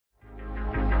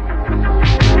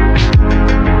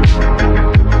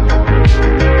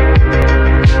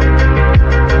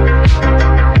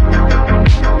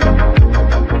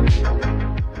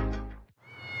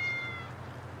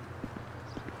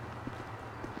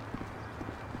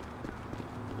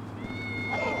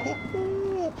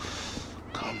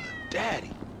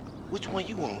daddy. Which one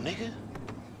you want, nigga?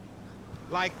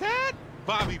 Like that?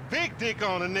 Bobby big dick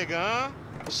on a nigga, huh?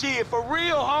 Shit, for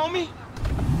real, homie.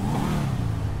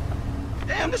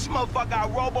 Damn, this motherfucker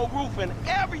got robo-roof and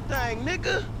everything,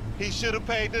 nigga. He should have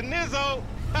paid the nizzo.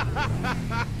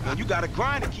 Well, you gotta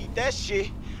grind to keep that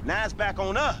shit. Now it's back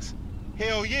on us.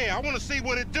 Hell yeah, I wanna see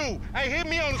what it do. Hey, hit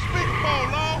me on the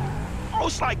speakerphone, Long. Oh,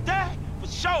 it's like that? For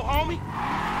sure, homie.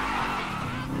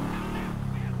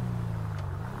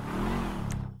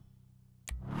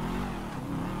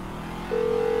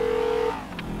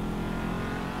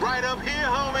 Right up here,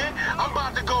 homie. I'm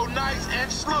about to go nice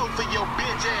and slow for your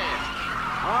bitch ass.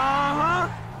 Uh-huh.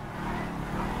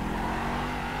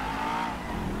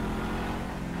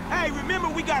 Hey, remember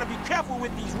we gotta be careful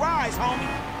with these rides, homie.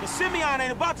 The Simeon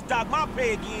ain't about to dock my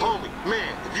pay again. Homie,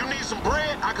 man, if you need some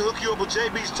bread, I can hook you up with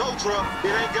JB's tow truck. It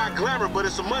ain't got glamour, but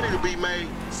it's some money to be made.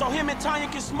 So him and Tanya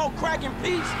can smoke crack in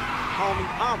peace? Homie,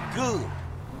 I'm good.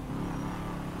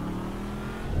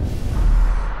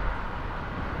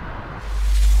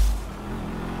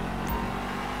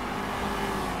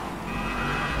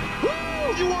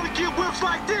 You wanna get whips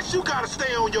like this, you gotta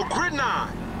stay on your gridiron.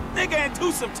 Nigga ain't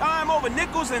do some time over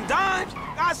nickels and dimes?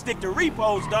 I stick to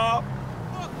repos, dawg.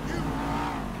 Fuck you.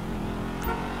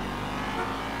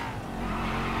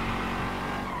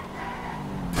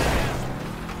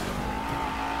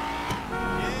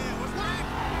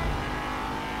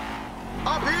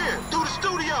 Up here, through the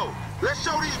studio. Let's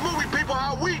show these movie people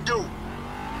how we do.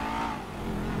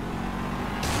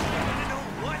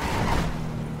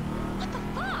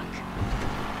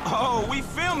 Oh, we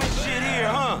filming shit here,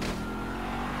 huh?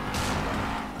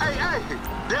 Hey, hey,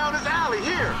 down this alley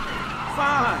here.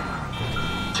 Fine.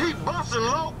 Keep busting,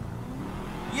 low.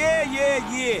 Yeah.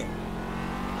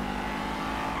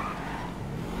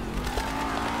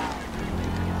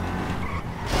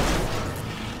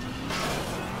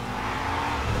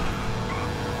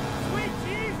 Sweet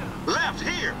Jesus. Left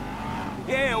here.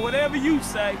 Yeah, whatever you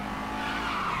say.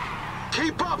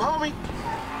 Keep up, homie.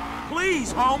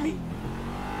 Please, homie.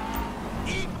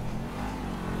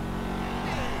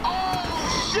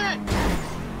 Oh, shit!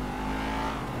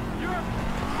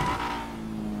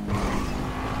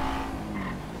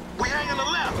 We hang on the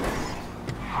left.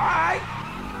 All right.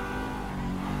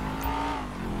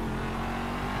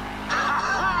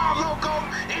 Ha loco!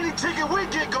 Any ticket we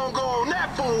get gonna go on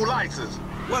that fool license.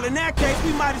 Well, in that case,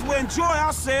 we might as well enjoy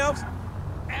ourselves.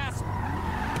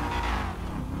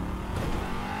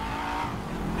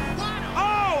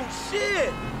 Oh,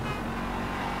 shit!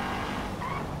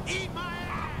 Eat my ass.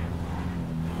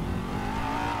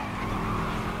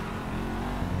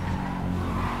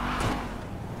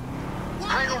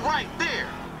 Hang on right there.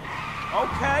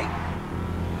 Okay.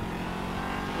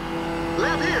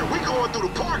 Left here, we going through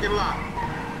the parking lot.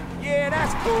 Yeah,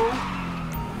 that's cool.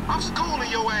 I'm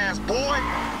schooling your ass, boy.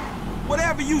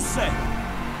 Whatever you say.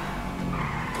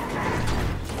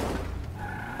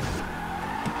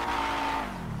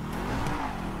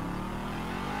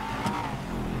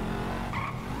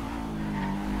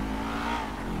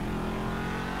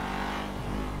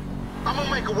 I'm gonna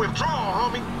make a withdrawal,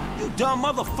 homie. You dumb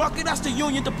motherfucker, that's the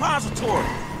Union Depository.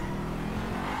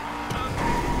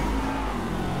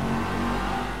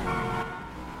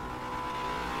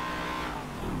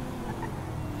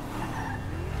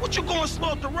 What you going slow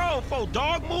up the road for,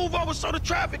 dog? Move over so the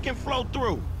traffic can flow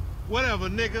through. Whatever,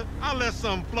 nigga. I'll let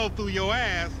something flow through your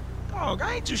ass. Dog,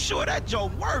 I ain't too sure that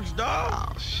joke works, dog.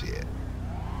 Oh, shit.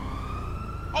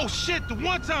 Oh, shit, the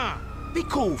one time. Be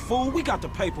cool, fool. We got the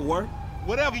paperwork.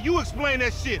 Whatever, you explain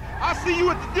that shit. I'll see you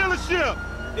at the dealership.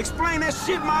 Explain that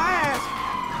shit my ass.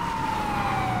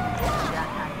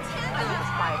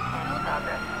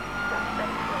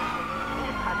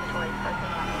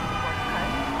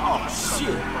 Oh,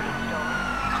 shit.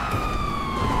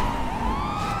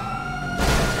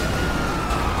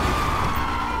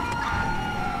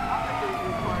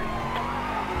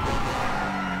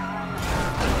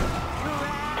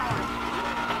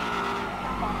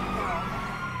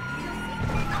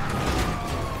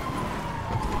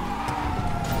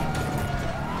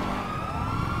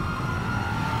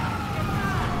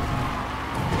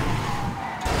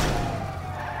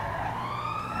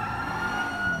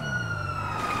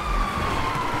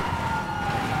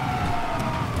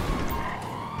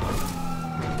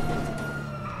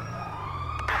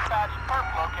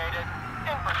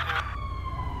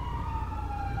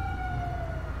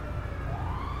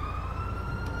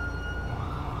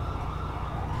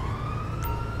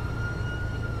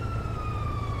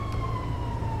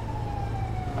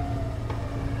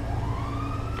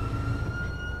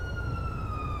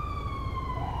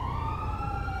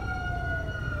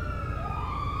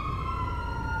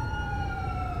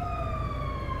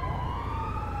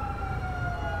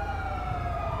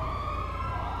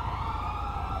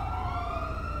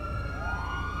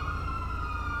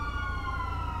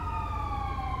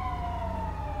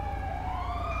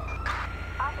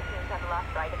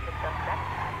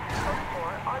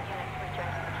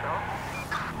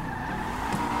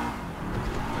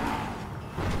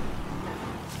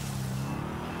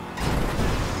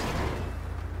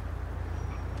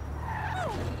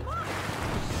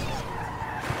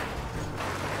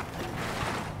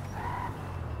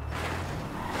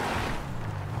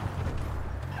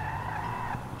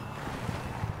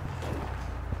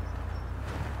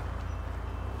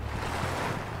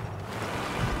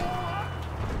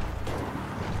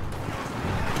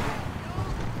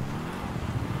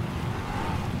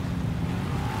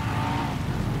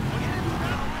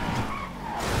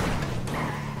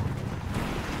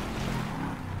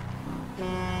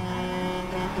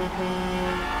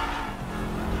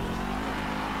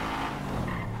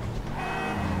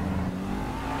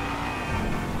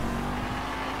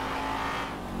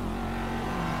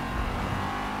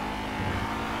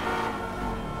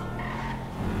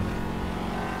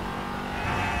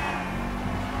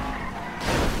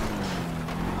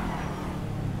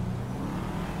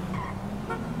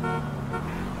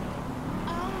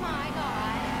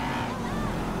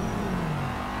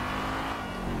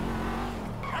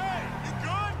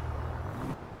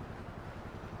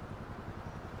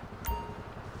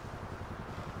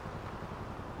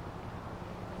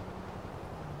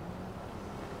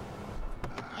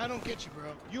 I don't get you,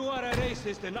 bro. You are a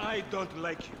racist and I don't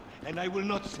like you. And I will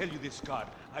not sell you this car.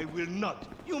 I will not.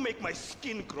 You make my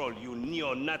skin crawl, you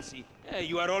neo-Nazi.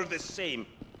 You are all the same.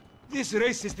 This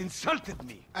racist insulted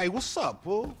me. Hey, what's up,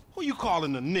 fool? Who you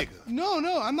calling a nigga?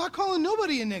 No, I'm not calling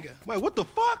nobody a nigga. Wait, what the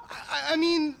fuck? I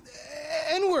mean,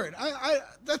 N-word.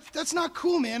 That's not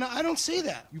cool, man. I don't say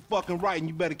that. You fucking right, and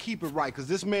you better keep it right, because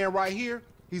this man right here,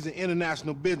 he's an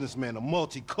international businessman, a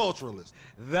multiculturalist.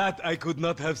 That I could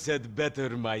not have said better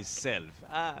myself.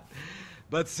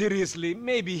 But seriously,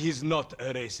 maybe he's not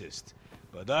a racist.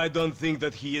 But I don't think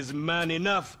that he is man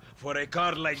enough for a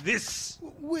car like this.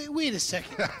 Wait a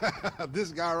second.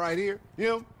 This guy right here,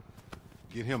 him,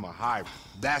 get him a hybrid.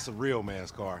 That's a real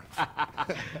man's car.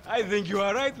 I think you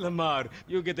are right, Lamar.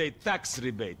 You get a tax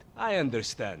rebate. I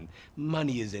understand.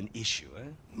 Money is an issue, eh?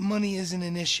 Money isn't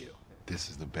an issue. This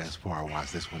is the best part.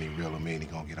 Watch this when he reel him in. He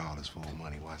gonna get all his full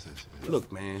money. Watch this. Look,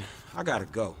 man, I gotta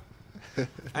go.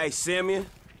 Hey, Simeon,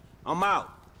 I'm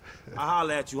out. I'll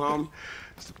holler at you, homie.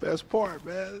 It's the best part,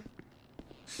 man.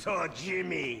 So,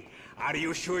 Jimmy, are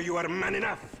you sure you are man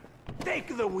enough?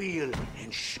 Take the wheel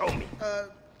and show me.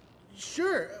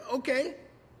 Sure, okay.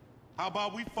 How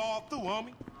about we fall through,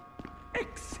 homie?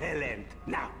 Excellent.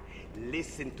 Now,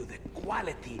 listen to the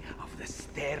quality of the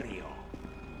stereo.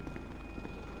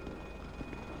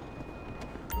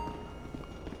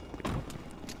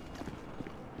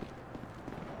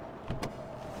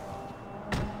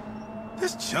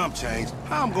 This chump change.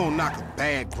 How I'm gonna knock a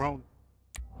bad grown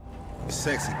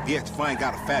sexy bitch if I ain't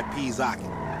got a fat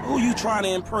Pizzaki? Who you trying to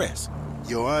impress?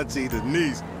 Your auntie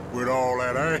Denise, with all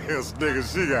that ass, nigga,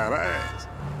 she got ass.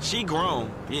 She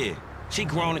grown, yeah. She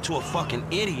grown into a fucking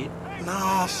idiot.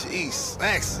 No, she's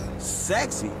sexy.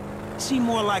 Sexy? She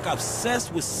more like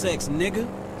obsessed with sex, nigga.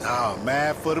 Nah,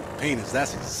 mad for the penis.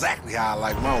 That's exactly how I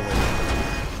like my women.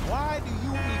 Why do you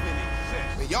even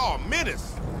exist? Man, y'all a menace.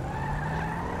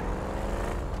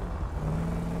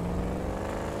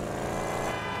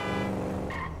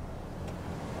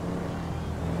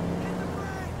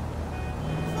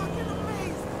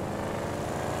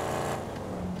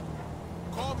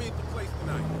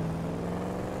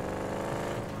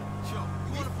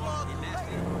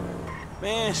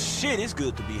 Man, shit, it's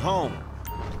good to be home.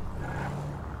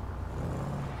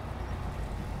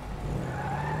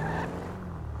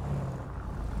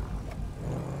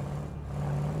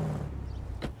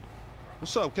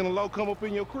 What's up? Can a low come up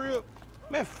in your crib?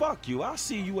 Man, fuck you. I'll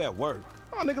see you at work.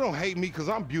 Oh, nigga, don't hate me because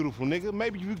I'm beautiful, nigga.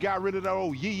 Maybe if you got rid of that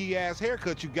old yee-yee ass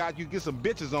haircut you got, you get some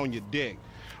bitches on your dick.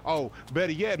 Oh,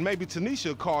 better yet, maybe Tanisha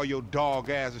will call your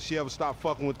dog ass if she ever stop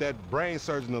fucking with that brain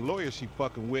surgeon, the lawyer she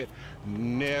fucking with,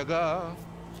 nigga.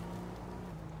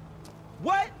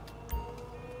 What?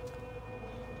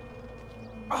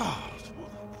 Oh,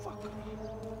 fuck.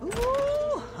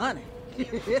 Ooh, honey.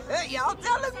 Y'all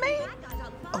telling me?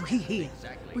 Oh, he here.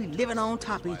 We living on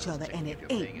top of each other, and it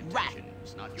ain't right.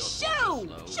 Shoo!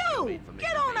 Shoo!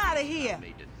 Get on out of here.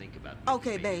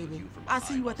 Okay, baby. I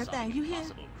see you at the thing. You hear?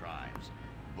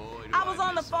 I was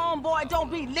on the phone, boy. Don't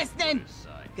be listening.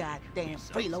 Goddamn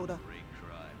freeloader.